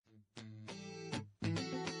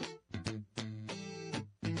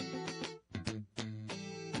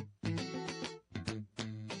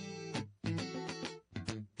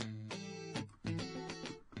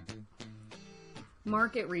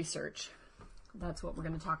Market research. That's what we're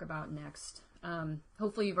going to talk about next.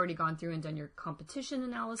 Hopefully you've already gone through and done your competition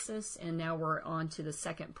analysis, and now we're on to the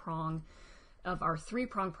second prong of our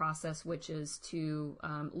three-prong process, which is to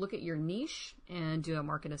look at your niche and do a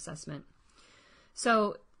market assessment.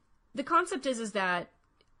 So the concept is that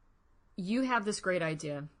you have this great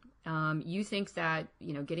idea. You think that,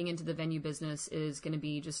 getting into the venue business is going to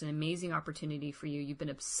be just an amazing opportunity for you. You've been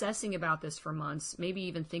obsessing about this for months, maybe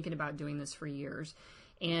even thinking about doing this for years.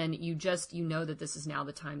 And you know that this is now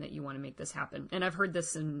the time that you want to make this happen. And I've heard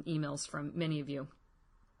this in emails from many of you.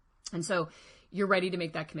 And so you're ready to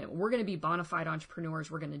make that commitment. We're going to be bona fide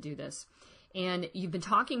entrepreneurs. We're going to do this. And you've been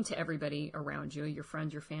talking to everybody around you, your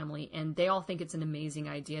friends, your family, and they all think it's an amazing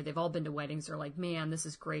idea. They've all been to weddings. They're like, man, this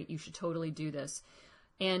is great. You should totally do this.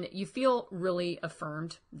 And you feel really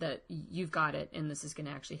affirmed that you've got it and this is going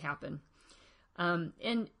to actually happen.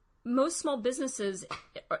 And most small businesses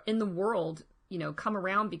in the world, come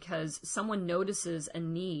around because someone notices a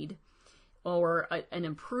need or an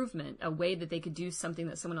improvement, a way that they could do something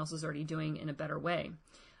that someone else is already doing in a better way.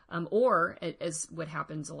 Or, as what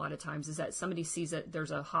happens a lot of times, is that somebody sees that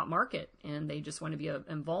there's a hot market and they just want to be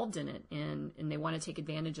involved in it and they want to take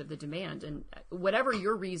advantage of the demand. And whatever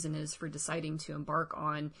your reason is for deciding to embark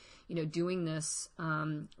on, doing this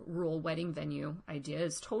rural wedding venue idea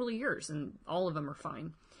is totally yours, and all of them are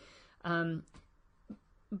fine.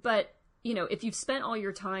 But if you've spent all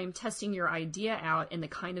your time testing your idea out and the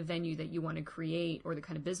kind of venue that you want to create or the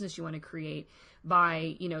kind of business you want to create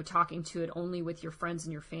by, talking to it only with your friends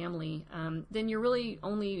and your family, then you're really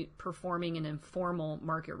only performing an informal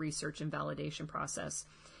market research and validation process.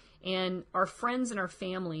 And our friends and our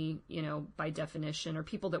family, by definition, are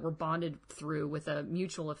people that we're bonded through with a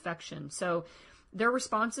mutual affection. So their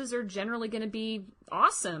responses are generally going to be,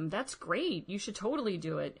 awesome, that's great, you should totally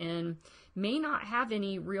do it, and may not have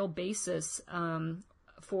any real basis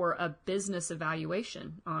for a business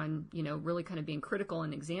evaluation on, really kind of being critical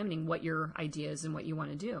and examining what your idea is and what you want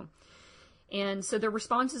to do. And so their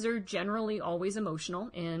responses are generally always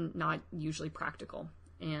emotional and not usually practical.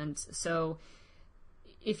 And so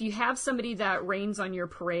if you have somebody that rains on your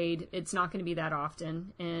parade, it's not going to be that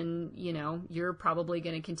often. And, you're probably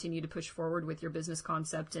going to continue to push forward with your business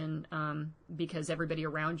concept. And because everybody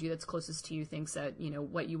around you that's closest to you thinks that,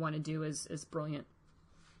 what you want to do is brilliant.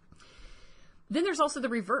 Then there's also the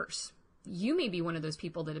reverse. You may be one of those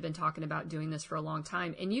people that have been talking about doing this for a long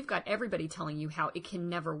time, and you've got everybody telling you how it can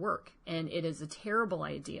never work. And it is a terrible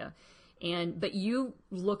idea. But you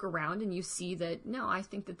look around and you see that, no, I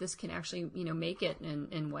think that this can actually, make it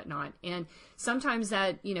and whatnot. And sometimes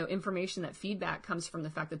that, information, that feedback comes from the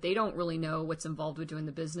fact that they don't really know what's involved with doing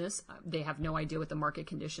the business. They have no idea what the market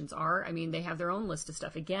conditions are. I mean, they have their own list of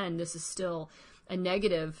stuff. Again, this is still a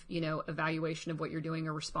negative, evaluation of what you're doing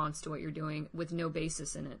or response to what you're doing with no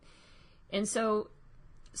basis in it. And so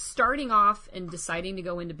starting off and deciding to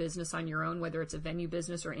go into business on your own, whether it's a venue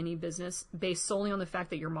business or any business, based solely on the fact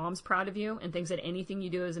that your mom's proud of you and thinks that anything you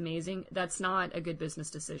do is amazing, that's not a good business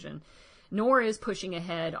decision, nor is pushing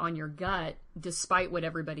ahead on your gut despite what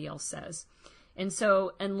everybody else says. And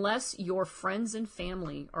so unless your friends and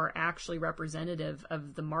family are actually representative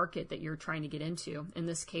of the market that you're trying to get into, in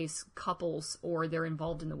this case, couples, or they're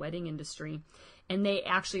involved in the wedding industry, and they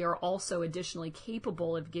actually are also additionally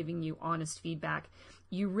capable of giving you honest feedback,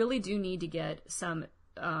 you really do need to get some,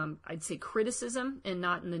 I'd say, criticism, and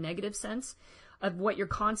not in the negative sense, of what your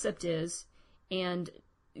concept is, and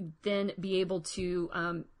then be able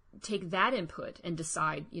to take that input and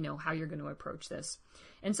decide, how you're going to approach this.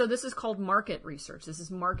 And so this is called market research. This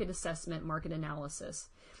is market assessment, market analysis.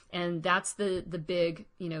 And that's the big,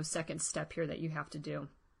 second step here that you have to do.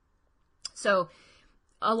 So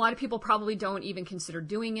a lot of people probably don't even consider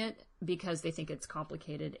doing it because they think it's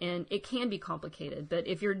complicated, and it can be complicated. But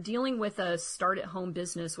if you're dealing with a start-at-home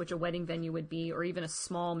business, which a wedding venue would be, or even a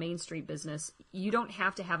small Main Street business, you don't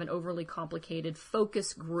have to have an overly complicated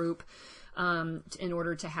focus group in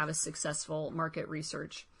order to have a successful market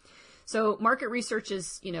research. So market research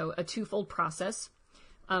is, a twofold process.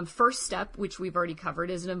 First step, which we've already covered,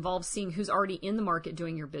 is it involves seeing who's already in the market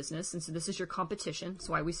doing your business. And so this is your competition. That's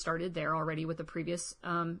why we started there already with the previous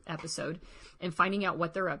episode, and finding out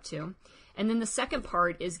what they're up to. And then the second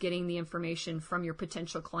part is getting the information from your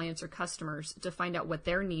potential clients or customers to find out what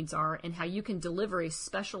their needs are and how you can deliver a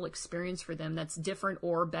special experience for them that's different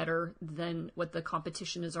or better than what the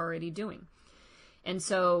competition is already doing. And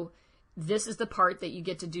so this is the part that you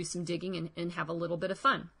get to do some digging and have a little bit of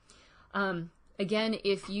fun. Again,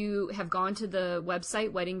 if you have gone to the website,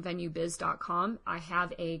 weddingvenuebiz.com, I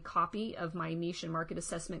have a copy of my niche and market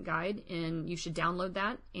assessment guide, and you should download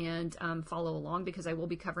that and follow along, because I will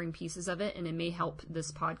be covering pieces of it, and it may help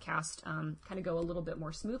this podcast kind of go a little bit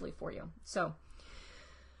more smoothly for you. So,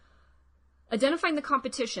 identifying the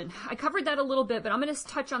competition. I covered that a little bit, but I'm going to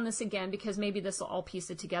touch on this again because maybe this will all piece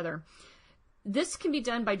it together. This can be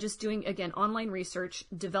done by just doing, again, online research,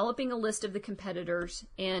 developing a list of the competitors,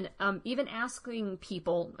 and even asking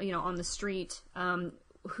people, on the street,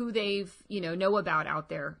 who they've, know about out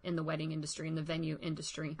there in the wedding industry, in the venue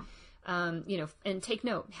industry, and take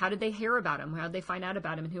note. How did they hear about them? How did they find out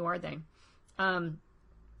about them, and who are they?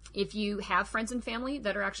 If you have friends and family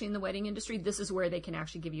that are actually in the wedding industry, this is where they can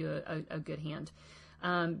actually give you a good hand.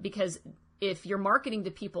 Because if you're marketing to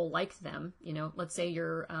people like them, let's say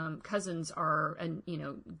your cousins are,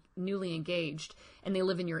 newly engaged and they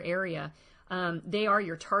live in your area, they are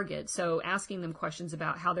your target. So asking them questions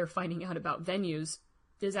about how they're finding out about venues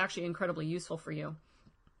is actually incredibly useful for you.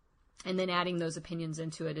 And then adding those opinions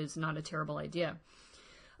into it is not a terrible idea.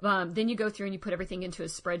 Then you go through and you put everything into a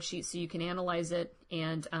spreadsheet so you can analyze it.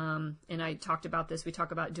 And I talked about this. We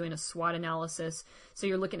talk about doing a SWOT analysis. So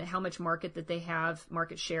you're looking at how much market that they have,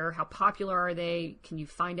 market share, how popular are they? Can you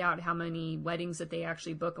find out how many weddings that they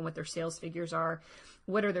actually book and what their sales figures are?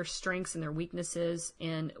 What are their strengths and their weaknesses?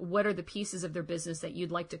 And what are the pieces of their business that you'd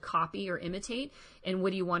like to copy or imitate? And what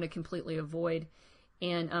do you want to completely avoid?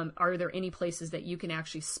 And are there any places that you can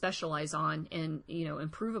actually specialize on and,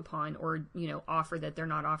 improve upon, or, offer that they're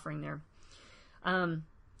not offering there?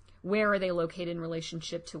 Where are they located in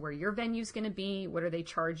relationship to where your venue is going to be? What are they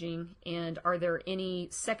charging? And are there any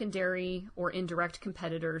secondary or indirect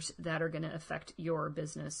competitors that are going to affect your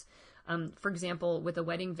business? For example, with a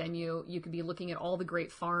wedding venue, you could be looking at all the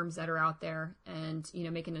great farms that are out there and,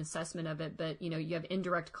 making an assessment of it. But, you have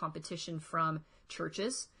indirect competition from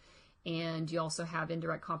churches. And you also have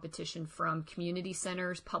indirect competition from community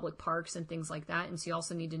centers, public parks, and things like that. And so you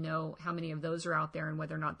also need to know how many of those are out there and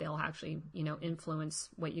whether or not they'll actually, influence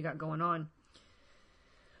what you got going on.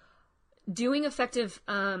 Doing effective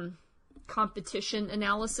competition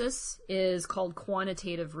analysis is called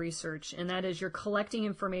quantitative research. And that is you're collecting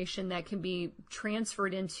information that can be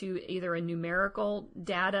transferred into either a numerical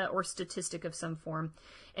data or statistic of some form.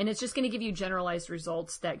 And it's just going to give you generalized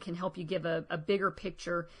results that can help you give a bigger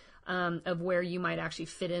picture of where you might actually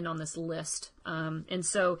fit in on this list. And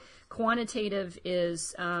so quantitative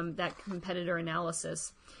is that competitor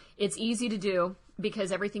analysis. It's easy to do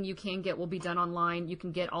because everything you can get will be done online. You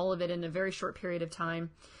can get all of it in a very short period of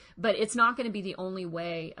time. But it's not going to be the only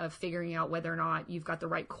way of figuring out whether or not you've got the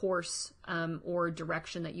right course or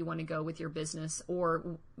direction that you want to go with your business.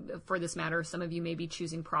 Or for this matter, some of you may be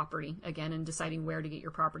choosing property again and deciding where to get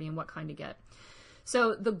your property and what kind to get.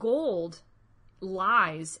 So the gold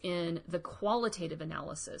lies in the qualitative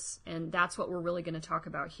analysis, and that's what we're really going to talk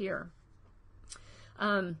about here.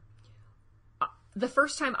 The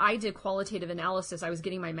first time I did qualitative analysis, I was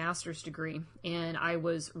getting my master's degree, and I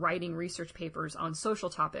was writing research papers on social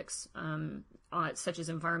topics, such as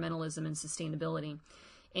environmentalism and sustainability.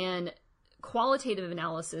 And qualitative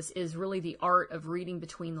analysis is really the art of reading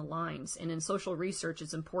between the lines. And in social research,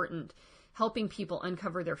 it's important helping people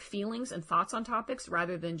uncover their feelings and thoughts on topics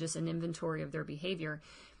rather than just an inventory of their behavior.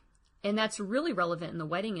 And that's really relevant in the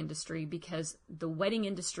wedding industry because the wedding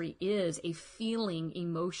industry is a feeling,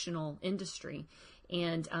 emotional industry.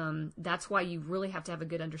 And that's why you really have to have a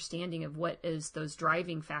good understanding of what is those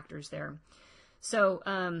driving factors there. So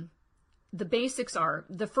the basics are,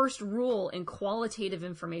 the first rule in qualitative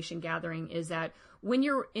information gathering is that when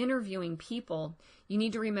you're interviewing people, you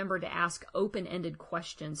need to remember to ask open-ended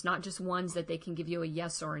questions, not just ones that they can give you a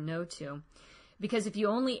yes or a no to. Because if you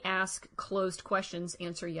only ask closed questions,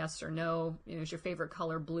 answer yes or no, is your favorite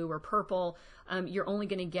color blue or purple, you're only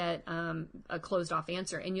going to get a closed-off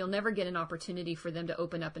answer, and you'll never get an opportunity for them to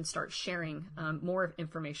open up and start sharing more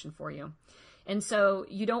information for you. And so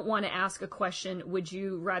you don't want to ask a question, would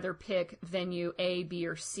you rather pick venue A, B,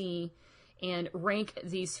 or C, and rank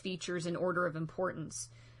these features in order of importance.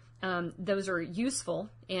 Those are useful,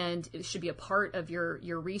 and it should be a part of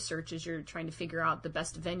your research as you're trying to figure out the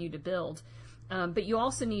best venue to build. But you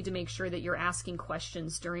also need to make sure that you're asking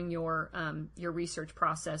questions during your research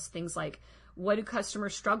process. Things like, what do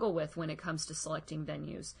customers struggle with when it comes to selecting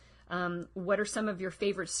venues? What are some of your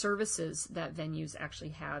favorite services that venues actually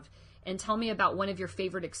have? And tell me about one of your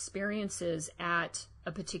favorite experiences at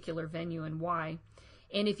a particular venue and why.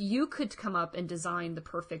 And if you could come up and design the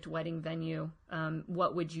perfect wedding venue,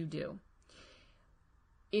 what would you do?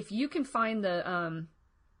 If you can find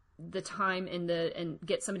the time and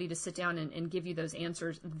get somebody to sit down and give you those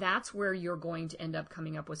answers, that's where you're going to end up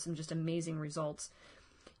coming up with some just amazing results.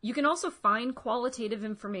 You can also find qualitative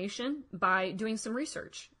information by doing some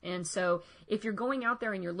research. And so if you're going out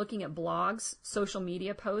there and you're looking at blogs, social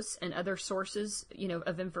media posts, and other sources,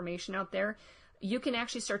 of information out there, you can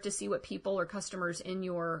actually start to see what people or customers in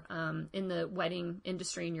your in the wedding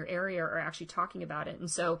industry in your area are actually talking about it. And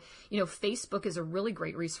so, Facebook is a really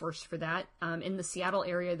great resource for that. In the Seattle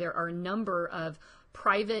area, there are a number of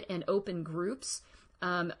private and open groups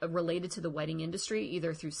related to the wedding industry,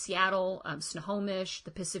 either through Seattle, Snohomish, the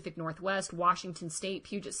Pacific Northwest, Washington State,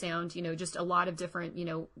 Puget Sound, just a lot of different,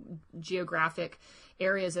 geographic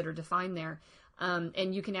areas that are defined there.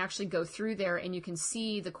 And you can actually go through there and you can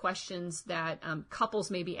see the questions that couples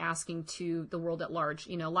may be asking to the world at large.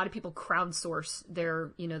 A lot of people crowdsource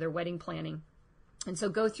their wedding planning. And so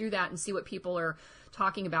go through that and see what people are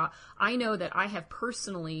talking about. I know that I have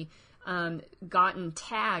personally gotten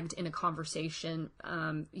tagged in a conversation.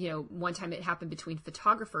 One time it happened between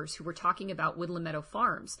photographers who were talking about Woodland Meadow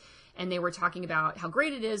Farms, and they were talking about how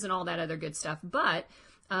great it is and all that other good stuff. But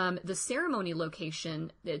the ceremony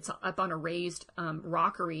location, it's up on a raised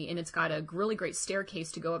rockery, and it's got a really great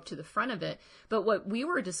staircase to go up to the front of it. But what we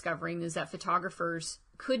were discovering is that photographers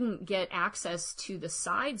couldn't get access to the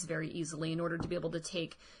sides very easily in order to be able to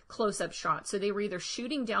take close-up shots. So they were either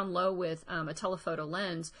shooting down low with a telephoto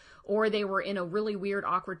lens, or they were in a really weird,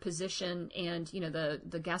 awkward position, and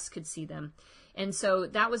the guests could see them. And so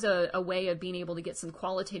that was a way of being able to get some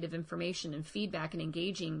qualitative information and feedback and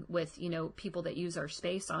engaging with people that use our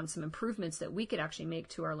space on some improvements that we could actually make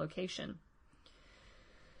to our location.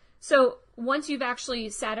 So once you've actually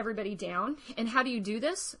sat everybody down, and how do you do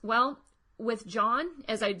this? Well, with John,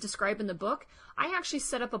 as I describe in the book, I actually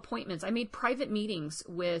set up appointments. I made private meetings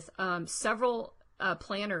with several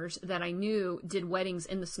planners that I knew did weddings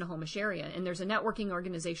in the Snohomish area. And there's a networking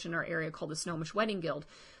organization in our area called the Snohomish Wedding Guild.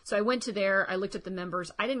 So I went to there, I looked at the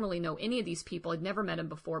members. I didn't really know any of these people. I'd never met them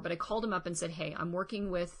before, but I called them up and said, hey, I'm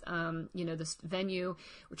working with, this venue.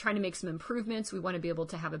 We're trying to make some improvements. We want to be able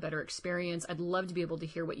to have a better experience. I'd love to be able to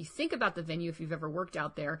hear what you think about the venue if you've ever worked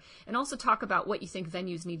out there, and also talk about what you think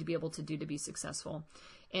venues need to be able to do to be successful.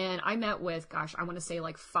 And I met with, I want to say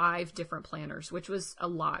like 5 different planners, which was a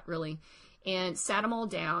lot, really. And sat them all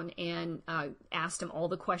down and asked them all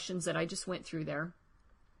the questions that I just went through there,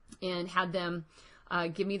 and had them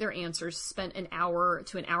give me their answers. Spent an hour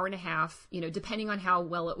to an hour and a half, depending on how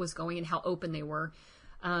well it was going and how open they were,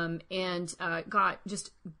 and got just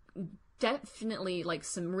definitely like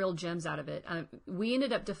some real gems out of it. We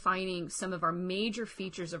ended up defining some of our major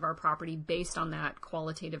features of our property based on that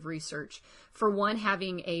qualitative research. For one,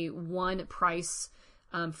 having a one price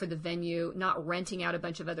for the venue, not renting out a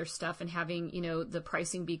bunch of other stuff and having, the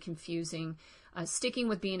pricing be confusing, sticking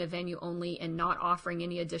with being a venue only and not offering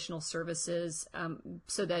any additional services,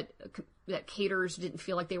 so that caterers didn't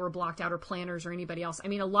feel like they were blocked out, or planners or anybody else. I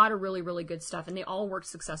mean, a lot of really, really good stuff, and they all worked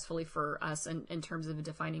successfully for us in terms of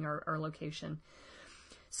defining our location.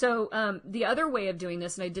 So the other way of doing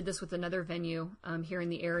this, and I did this with another venue here in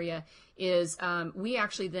the area, is we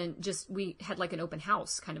actually then we had like an open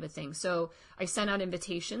house kind of a thing. So I sent out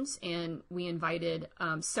invitations, and we invited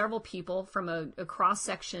several people from a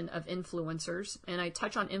cross-section of influencers. And I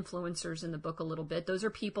touch on influencers in the book a little bit. Those are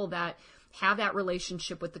people that have that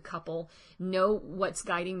relationship with the couple, know what's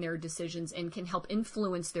guiding their decisions, and can help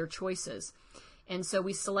influence their choices. And so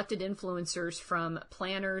we selected influencers from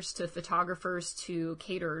planners to photographers to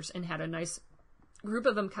caterers, and had a nice group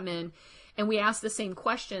of them come in, and we asked the same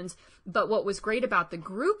questions. But what was great about the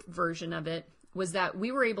group version of it was that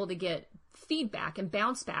we were able to get feedback and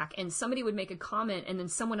bounce back, and somebody would make a comment and then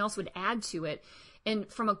someone else would add to it. And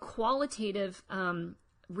from a qualitative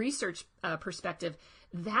research perspective,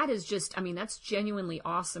 that is just, that's genuinely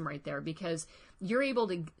awesome right there, because you're able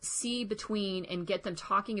to see between and get them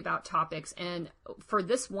talking about topics. And for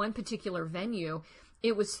this one particular venue,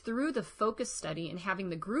 it was through the focus study and having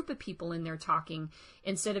the group of people in there talking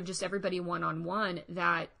instead of just everybody one-on-one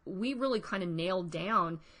that we really kind of nailed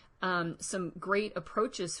down some great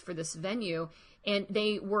approaches for this venue. And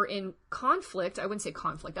they were in conflict. I wouldn't say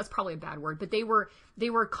conflict, that's probably a bad word, but they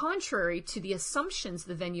were contrary to the assumptions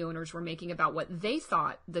the venue owners were making about what they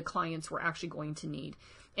thought the clients were actually going to need.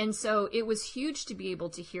 And so it was huge to be able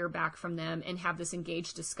to hear back from them and have this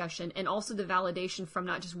engaged discussion, and also the validation from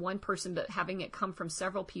not just one person, but having it come from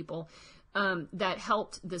several people that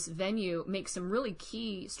helped this venue make some really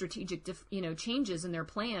key strategic changes in their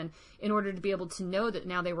plan in order to be able to know that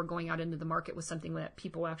now they were going out into the market with something that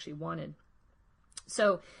people actually wanted.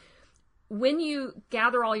 So when you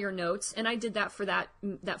gather all your notes, and I did that for that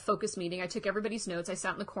focus meeting, I took everybody's notes. I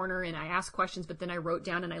sat in the corner and I asked questions, but then I wrote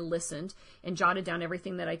down and I listened and jotted down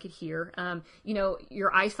everything that I could hear.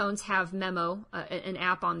 Your iPhones have Memo, an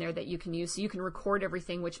app on there that you can use, so you can record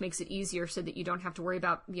everything, which makes it easier so that you don't have to worry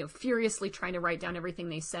about, furiously trying to write down everything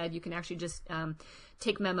they said. You can actually just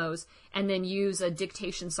take memos and then use a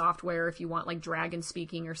dictation software if you want, like Dragon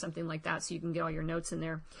Speaking or something like that, so you can get all your notes in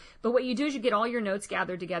there. But what you do is you get all your notes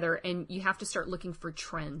gathered together and you have to start looking for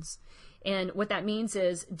trends. And what that means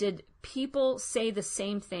is, did people say the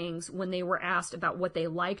same things when they were asked about what they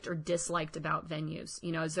liked or disliked about venues?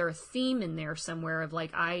 Is there a theme in there somewhere of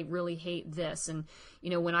like, I really hate this? And,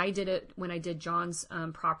 when I did John's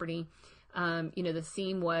property, the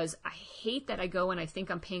theme was, I hate that I go and I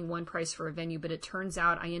think I'm paying one price for a venue, but it turns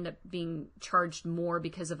out I end up being charged more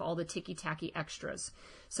because of all the ticky-tacky extras.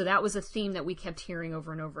 So that was a theme that we kept hearing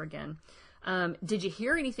over and over again. Did you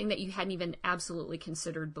hear anything that you hadn't even absolutely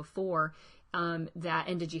considered before? And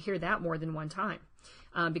did you hear that more than one time?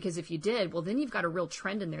 Because if you did, well, then you've got a real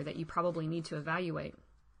trend in there that you probably need to evaluate.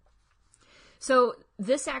 So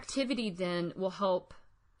this activity then will help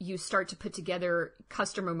you start to put together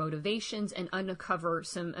customer motivations and uncover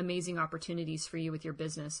some amazing opportunities for you with your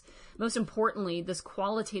business. Most importantly, this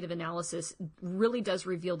qualitative analysis really does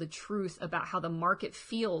reveal the truth about how the market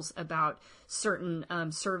feels about certain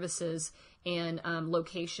services and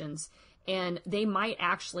locations. And they might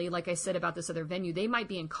actually, like I said about this other venue, they might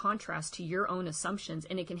be in contrast to your own assumptions,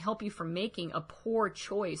 and it can help you from making a poor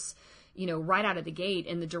choice, right out of the gate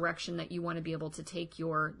in the direction that you want to be able to take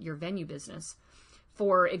your venue business.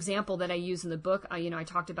 For example, that I use in the book, I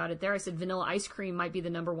talked about it there. I said vanilla ice cream might be the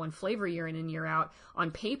number one flavor year in and year out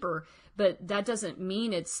on paper, but that doesn't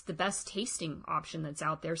mean it's the best tasting option that's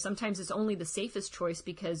out there. Sometimes it's only the safest choice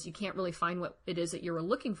because you can't really find what it is that you're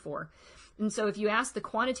looking for. And so if you ask the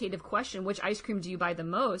quantitative question, which ice cream do you buy the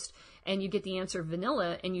most, and you get the answer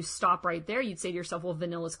vanilla, and you stop right there, you'd say to yourself, well,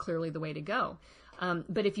 vanilla is clearly the way to go.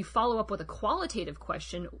 But if you follow up with a qualitative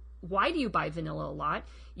question, why do you buy vanilla a lot?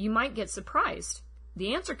 You might get surprised.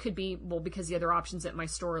 The answer could be, well, because the other options at my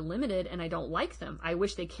store are limited and I don't like them. I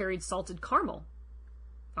wish they carried salted caramel.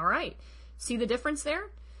 All right. See the difference there?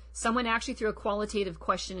 Someone actually, through a qualitative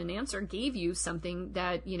question and answer, gave you something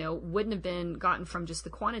that, wouldn't have been gotten from just the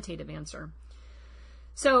quantitative answer.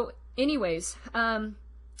 So anyways,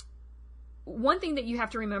 one thing that you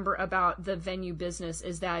have to remember about the venue business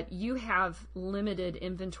is that you have limited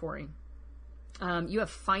inventory. You have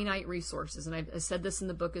finite resources. And I said this in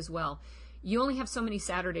the book as well. You only have so many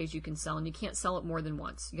Saturdays you can sell, and you can't sell it more than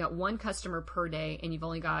once. You got one customer per day, and you've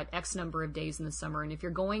only got X number of days in the summer. And if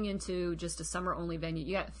you're going into just a summer-only venue,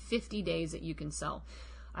 you got 50 days that you can sell.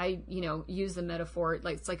 I, use the metaphor,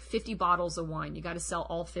 like it's like 50 bottles of wine. You got to sell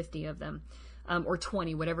all 50 of them, or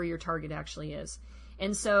 20, whatever your target actually is.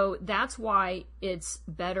 And so that's why it's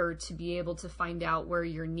better to be able to find out where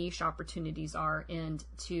your niche opportunities are, and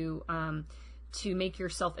to make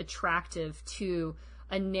yourself attractive to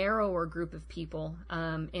a narrower group of people,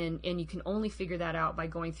 and you can only figure that out by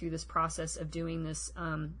going through this process of doing this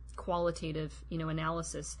qualitative,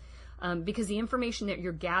 analysis, because the information that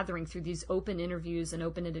you're gathering through these open interviews and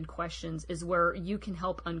open-ended questions is where you can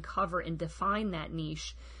help uncover and define that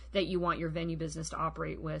niche that you want your venue business to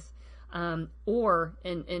operate with. Or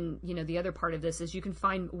the other part of this is you can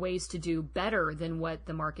find ways to do better than what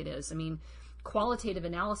the market is. I mean, qualitative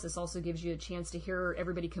analysis also gives you a chance to hear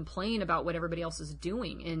everybody complain about what everybody else is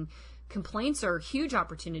doing, and complaints are huge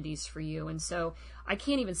opportunities for you. And so I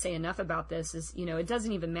can't even say enough about this. It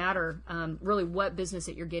doesn't even matter really what business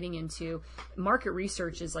that you're getting into. Market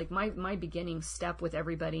research is like my beginning step with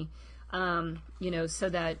everybody, so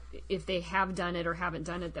that if they have done it or haven't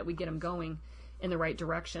done it, that we get them going in the right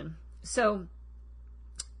direction. So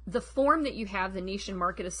the form that you have, the niche and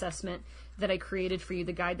market assessment that I created for you,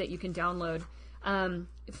 the guide that you can download,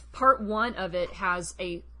 part one of it has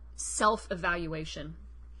a self-evaluation.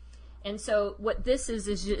 And so what this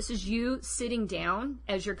is you sitting down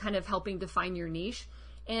as you're kind of helping define your niche,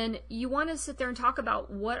 and you want to sit there and talk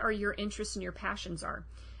about what are your interests and your passions are.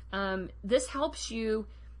 This helps you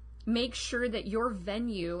make sure that your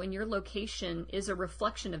venue and your location is a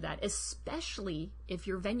reflection of that, especially if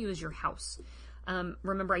your venue is your house.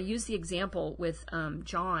 Remember, I used the example with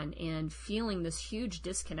John and feeling this huge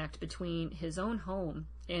disconnect between his own home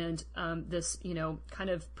and this, kind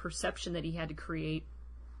of perception that he had to create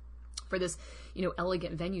for this,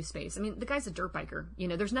 elegant venue space. I mean, the guy's a dirt biker.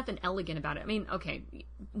 There's nothing elegant about it. I mean, okay,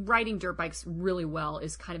 riding dirt bikes really well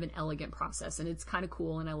is kind of an elegant process, and it's kind of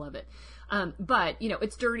cool, and I love it. But,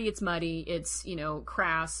 it's dirty, it's muddy, it's,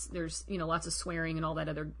 crass, there's, lots of swearing and all that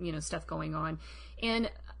other, stuff going on.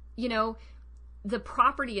 And you know, the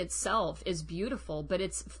property itself is beautiful, but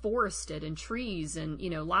it's forested and trees and, you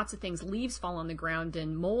know, lots of things, leaves fall on the ground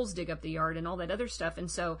and moles dig up the yard and all that other stuff. And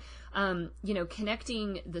so, you know,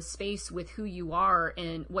 connecting the space with who you are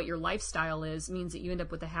and what your lifestyle is means that you end up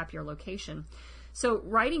with a happier location. So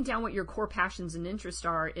writing down what your core passions and interests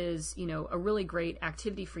are is, you know, a really great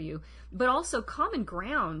activity for you. But also common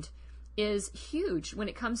ground is huge when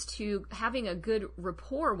it comes to having a good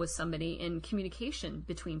rapport with somebody and communication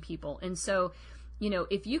between people. And so, you know,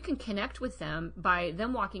 if you can connect with them by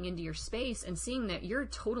them walking into your space and seeing that you're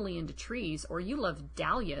totally into trees, or you love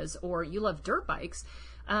dahlias, or you love dirt bikes,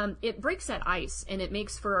 it breaks that ice, and it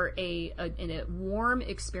makes for a warm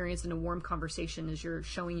experience and a warm conversation as you're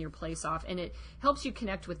showing your place off, and it helps you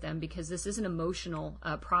connect with them, because this is an emotional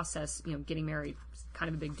process. You know, getting married is kind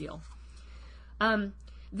of a big deal.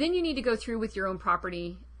 Then you need to go through with your own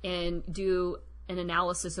property and do an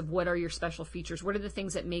analysis of what are your special features. What are the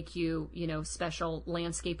things that make you, you know, special,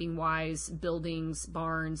 landscaping wise, buildings,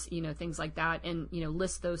 barns, you know, things like that, and, you know,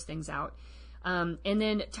 list those things out. And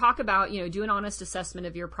then talk about, you know, do an honest assessment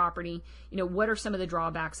of your property. You know, what are some of the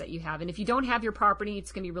drawbacks that you have? And if you don't have your property,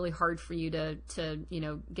 it's going to be really hard for you to, you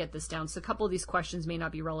know, get this down. So a couple of these questions may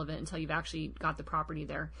not be relevant until you've actually got the property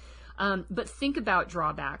there. But think about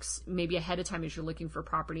drawbacks maybe ahead of time as you're looking for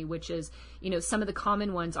property, which is, you know, some of the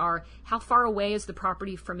common ones are, how far away is the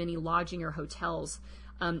property from any lodging or hotels?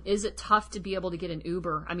 Is it tough to be able to get an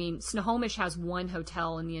Uber? I mean, Snohomish has one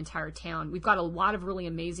hotel in the entire town. We've got a lot of really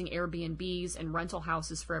amazing Airbnbs and rental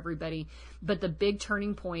houses for everybody. But the big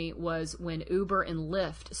turning point was when Uber and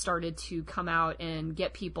Lyft started to come out and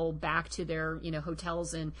get people back to their, you know,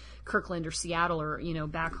 hotels in Kirkland or Seattle, or, you know,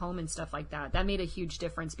 back home and stuff like that. That made a huge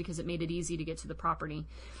difference because it made it easy to get to the property.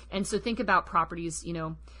 And so think about properties, you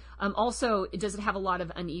know. Also, does it have a lot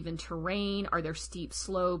of uneven terrain? Are there steep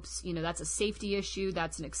slopes? You know, that's a safety issue.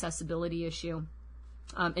 That's an accessibility issue.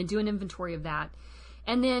 And do an inventory of that.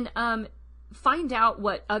 And then find out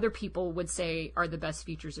what other people would say are the best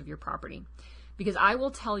features of your property. Because I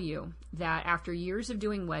will tell you that after years of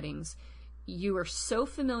doing weddings, you are so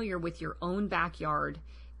familiar with your own backyard,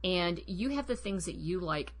 and you have the things that you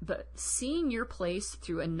like, but seeing your place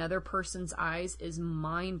through another person's eyes is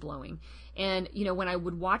mind-blowing. And, you know, when I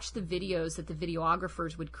would watch the videos that the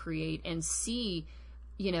videographers would create and see,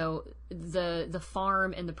 you know, the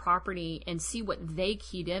farm and the property and see what they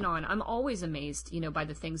keyed in on, I'm always amazed, you know, by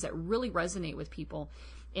the things that really resonate with people.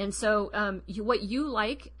 And so what you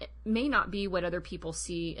like may not be what other people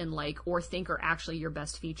see and like or think are actually your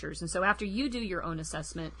best features. And so after you do your own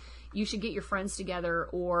assessment, you should get your friends together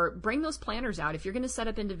or bring those planners out. If you're going to set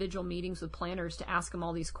up individual meetings with planners to ask them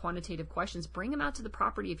all these quantitative questions, bring them out to the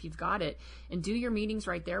property if you've got it, and do your meetings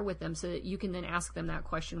right there with them so that you can then ask them that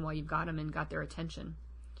question while you've got them and got their attention.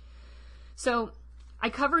 So I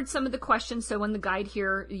covered some of the questions. So in the guide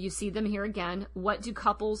here, you see them here again. What do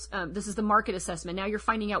couples, this is the market assessment. Now you're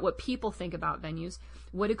finding out what people think about venues.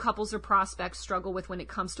 What do couples or prospects struggle with when it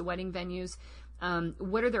comes to wedding venues?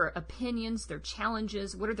 What are their opinions, their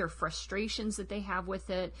challenges? What are their frustrations that they have with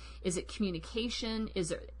it? Is it communication?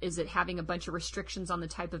 Is it having a bunch of restrictions on the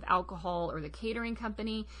type of alcohol or the catering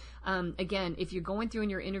company? Again, if you're going through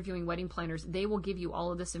and you're interviewing wedding planners, they will give you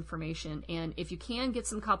all of this information. And if you can get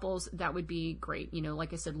some couples, that would be great. You know,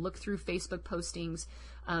 like I said, look through Facebook postings,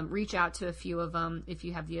 reach out to a few of them if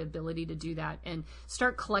you have the ability to do that, and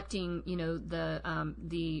start collecting, you know,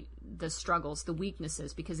 the struggles, the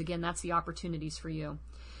weaknesses, because again, that's the opportunities for you.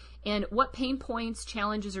 And what pain points,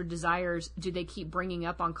 challenges, or desires do they keep bringing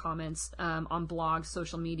up on comments, on blogs,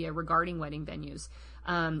 social media regarding wedding venues?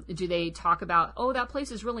 Do they talk about, oh, that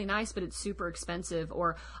place is really nice, but it's super expensive,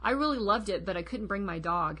 or I really loved it, but I couldn't bring my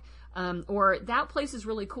dog, or that place is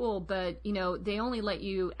really cool, but, you know, they only let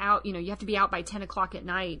you out, you know, you have to be out by 10 o'clock at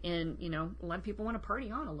night, and, you know, a lot of people want to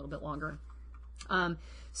party on a little bit longer.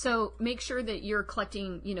 So make sure that you're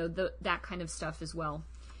collecting, you know, that kind of stuff as well.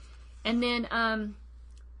 And then,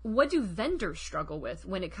 what do vendors struggle with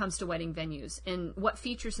when it comes to wedding venues, and what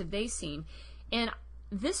features have they seen? And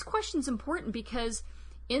this question's important because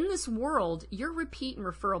in this world, your repeat and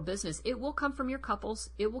referral business, it will come from your couples.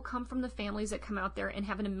 It will come from the families that come out there and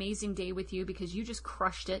have an amazing day with you because you just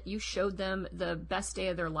crushed it. You showed them the best day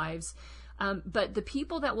of their lives. But the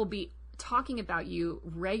people that will be talking about you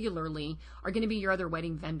regularly are going to be your other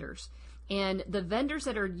wedding vendors. And the vendors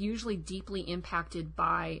that are usually deeply impacted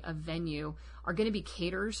by a venue are going to be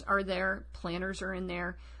caterers are there, planners are in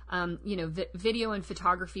there. Video and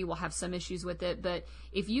photography will have some issues with it, but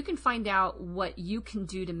if you can find out what you can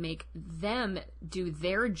do to make them do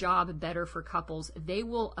their job better for couples, they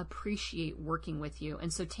will appreciate working with you.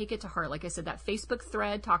 And so take it to heart. Like I said, that Facebook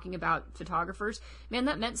thread talking about photographers, man,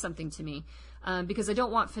 that meant something to me, because I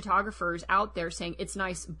don't want photographers out there saying it's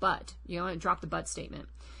nice, but, drop the but statement.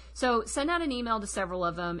 So send out an email to several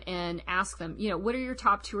of them and ask them, what are your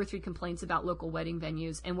top 2 or 3 complaints about local wedding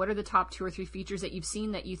venues, and what are the top 2 or 3 features that you've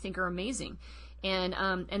seen that you think are amazing, and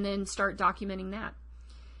then start documenting that.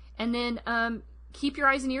 And then keep your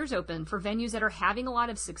eyes and ears open for venues that are having a lot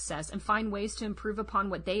of success, and find ways to improve upon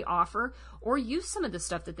what they offer, or use some of the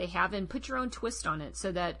stuff that they have and put your own twist on it,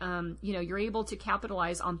 so that you're able to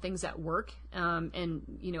capitalize on things that work, and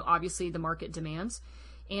obviously the market demands.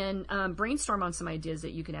 And brainstorm on some ideas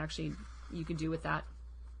that you can do with that.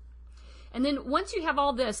 And then once you have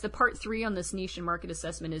all this, the part 3 on this niche and market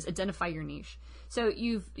assessment is identify your niche. So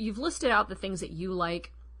you've listed out the things that you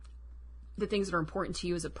like, the things that are important to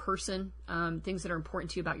you as a person, things that are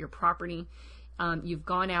important to you about your property. You've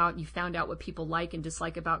gone out, you found out what people like and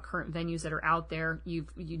dislike about current venues that are out there. You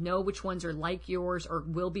know which ones are like yours or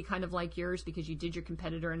will be kind of like yours because you did your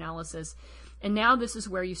competitor analysis. And now this is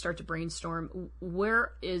where you start to brainstorm.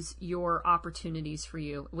 Where is your opportunities for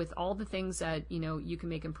you with all the things that, you can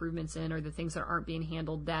make improvements in, or the things that aren't being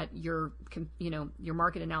handled that your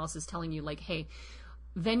market analysis is telling you, like, hey,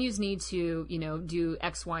 venues need to, do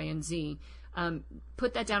X, Y, and Z.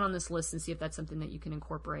 Put that down on this list and see if that's something that you can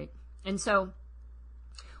incorporate. And so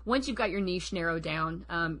once you've got your niche narrowed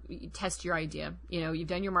down, test your idea. You've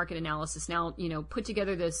done your market analysis. Now, put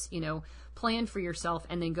together this, plan for yourself,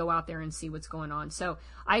 and then go out there and see what's going on. So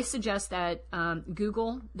I suggest that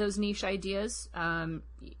Google those niche ideas. For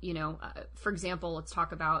example, let's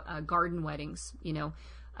talk about garden weddings. You're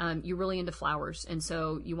really into flowers, and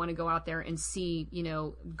so you want to go out there and see,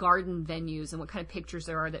 garden venues and what kind of pictures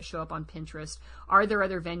there are that show up on Pinterest. Are there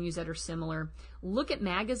other venues that are similar? Look at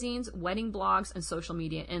magazines, wedding blogs, and social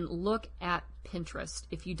media, and look at Pinterest.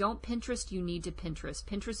 If you don't Pinterest, you need to Pinterest.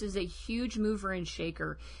 Pinterest is a huge mover and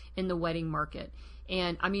shaker in the wedding market.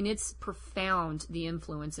 And I mean, it's profound, the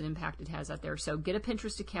influence and impact it has out there. So get a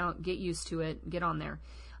Pinterest account, get used to it, get on there,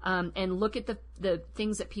 and look at the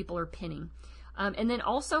things that people are pinning. And then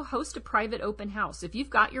also host a private open house. If you've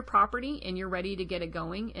got your property and you're ready to get it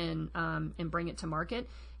going and bring it to market,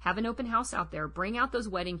 have an open house out there. Bring out those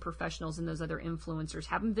wedding professionals and those other influencers.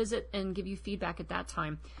 Have them visit and give you feedback at that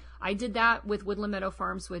time. I did that with Woodland Meadow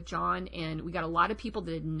Farms with John, and we got a lot of people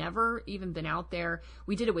that had never even been out there.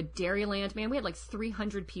 We did it with Dairyland. Man, we had like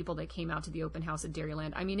 300 people that came out to the open house at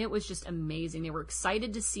Dairyland. I mean, it was just amazing. They were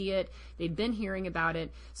excited to see it. They'd been hearing about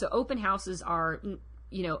it. So open houses are,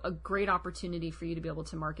 a great opportunity for you to be able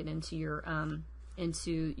to market into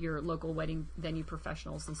your local wedding venue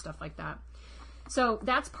professionals and stuff like that. So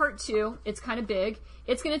that's part 2. It's kind of big.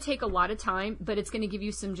 It's going to take a lot of time, but it's going to give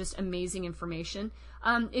you some just amazing information.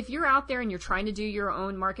 If you're out there and you're trying to do your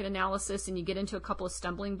own market analysis and you get into a couple of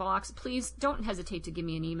stumbling blocks, please don't hesitate to give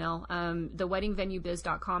me an email. The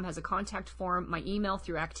weddingvenuebiz.com has a contact form. My email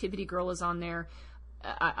through Activity Girl is on there.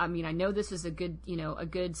 I mean, I know this is a good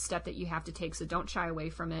step that you have to take, so don't shy away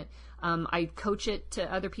from it. I coach it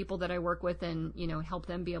to other people that I work with and, help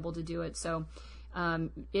them be able to do it. So,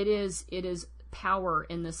 it is power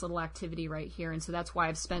in this little activity right here. And so that's why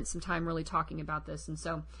I've spent some time really talking about this. And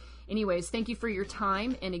so anyways, thank you for your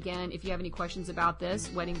time. And again, if you have any questions about this,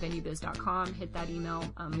 weddingvenuebiz.com, hit that email,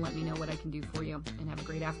 let me know what I can do for you, and have a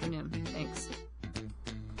great afternoon. Thanks.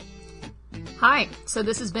 Hi, so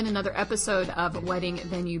this has been another episode of Wedding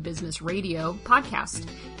Venue Business Radio podcast.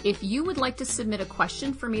 If you would like to submit a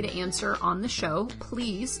question for me to answer on the show,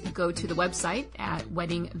 please go to the website at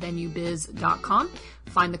weddingvenuebiz.com,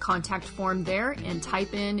 find the contact form there, and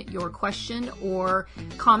type in your question or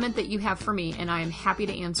comment that you have for me, and I am happy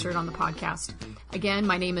to answer it on the podcast. Again,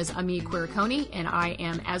 my name is Ami Quiriconi, and I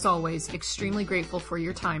am, as always, extremely grateful for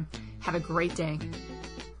your time. Have a great day.